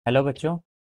Hello बच्चों,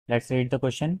 let's read the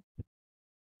question.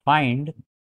 Find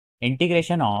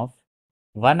integration of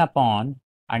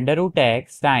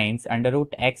 1/√x times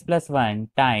 √x+1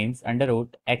 times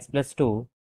 √x+2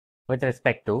 with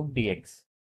respect to dx।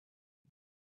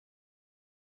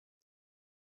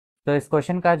 तो इस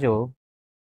question का जो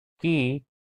की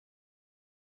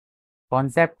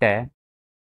कॉन्सेप्ट है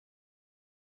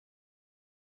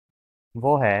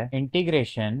वो है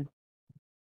इंटीग्रेशन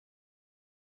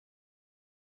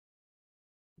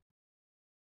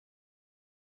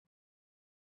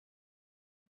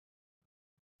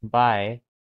बाय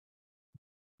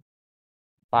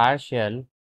पार्शियल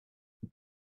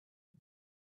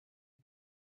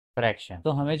फ्रैक्शन।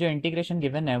 तो हमें जो इंटीग्रेशन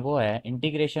गिवन है वो है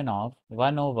integration of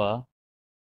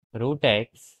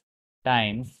 1/√x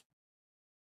times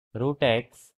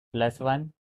 √x+1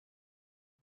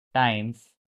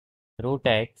 times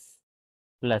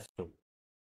 √x+2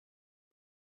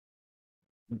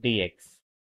 dx।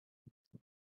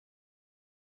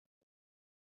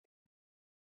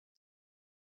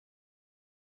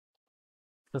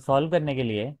 तो सॉल्व करने के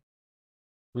लिए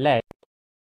late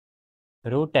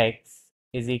 √x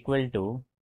is equal to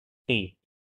t,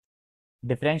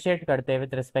 differentiate करते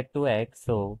with respect to x,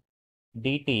 so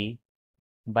dt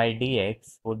by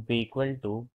dx would be equal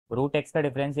to √x का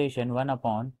differentiation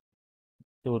 1/2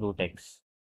 √x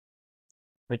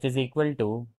which is equal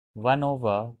to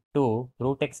 1/2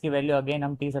 √x की value again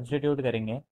हम t substitute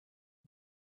करेंगे।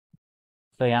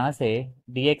 तो यहाँ से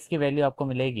dx की value आपको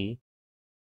मिलेगी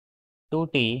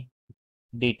 2t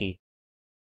dt,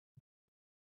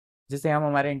 जिसे हम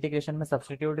हमारे इंटीग्रेशन में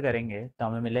सब्सटीट्यूट करेंगे तो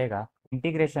हमें मिलेगा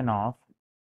integration of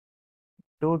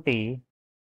 2t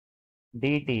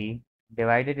dt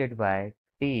divided by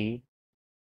t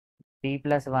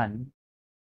t+1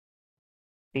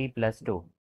 t+2।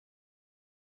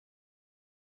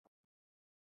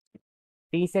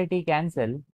 t से t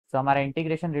कैंसिल, तो हमारा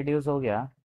इंटीग्रेशन रिड्यूस हो गया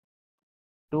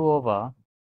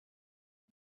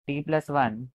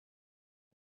 2/t+1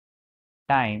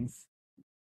 times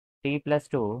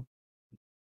t+2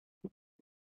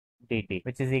 dt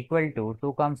which is equal to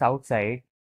 2 comes outside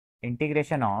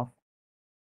integration of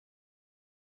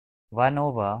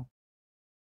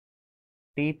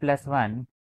 1/t+1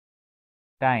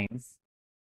 times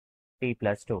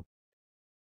t+2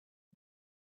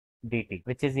 dt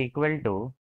which is equal to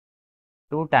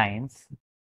 2 times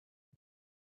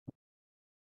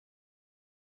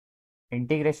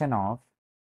integration of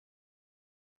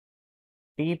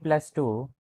t+2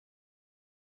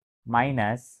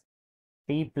 minus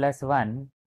t+1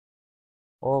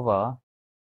 over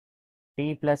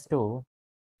t+2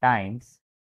 times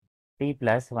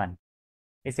t+1।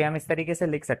 इसे हम इस तरीके से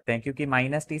लिख सकते हैं क्योंकि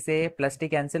माइनस टी से प्लस टी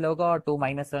कैंसिल होगा और 2 -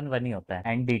 1 1 ही होता है,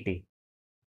 and D T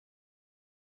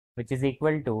which is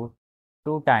equal to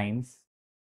 2 times,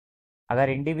 अगर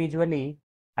इंडिविजुअली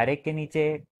हर एक के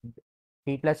नीचे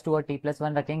t+2 और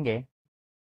t+1 रखेंगे,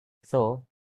 सो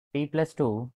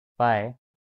t+2 bye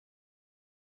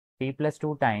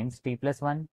t+2 times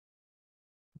t+1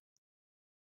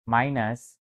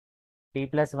 minus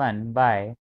t+1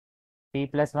 bye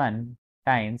t+1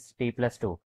 times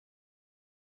t+2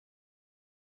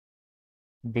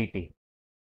 dt,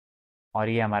 और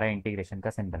ये हमारा इंटीग्रेशन का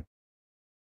symbol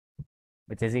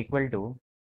which is equal to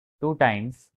 2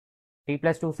 times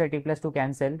t+2 से t+2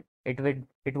 cancel, it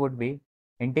would be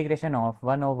integration of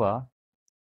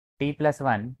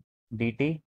 1/t+1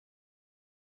 dt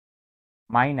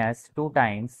minus 2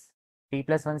 times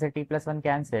t+1 से t+1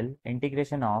 cancel,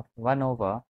 integration of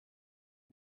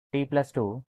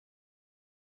 1/t+2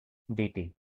 dt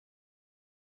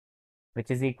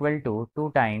which is equal to 2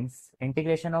 times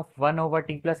integration of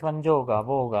 1/t+1 जो होगा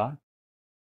वो होगा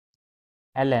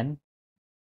ln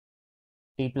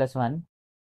t+1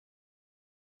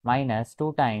 minus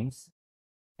 2 times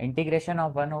integration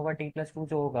of 1/t+2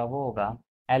 जो होगा वो होगा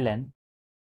ln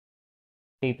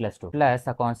t+2 plus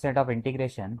a constant of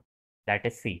integration that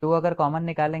is c। 2 अगर common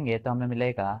निकालेंगे तो हमें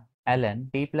मिलेगा ln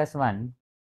t+1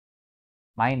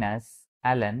 minus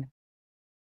ln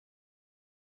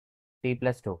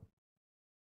t+2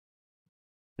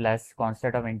 plus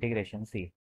constant of integration c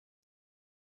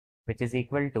which is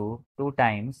equal to 2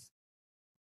 times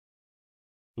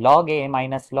log a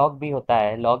minus log b होता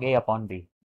है log a upon b,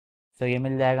 सो ये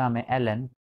मिल जाएगा हमें ln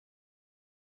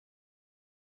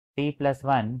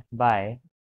t+1 bye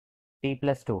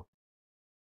t+2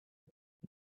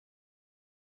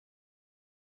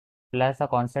 plus a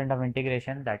constant of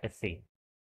integration that is c।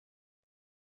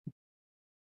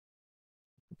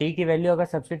 t की value अगर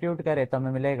substitute करें तो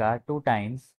हमें मिलेगा 2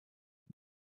 टाइम्स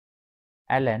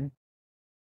ln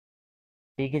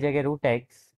t की जगह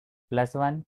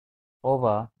 √x+1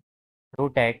 over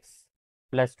root x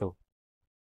plus 2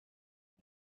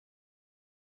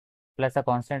 plus a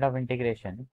constant of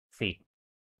integration c,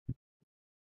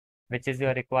 which is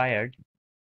your required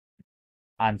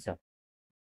answer.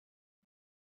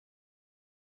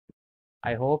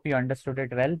 I hope you understood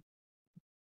it well.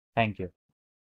 Thank you.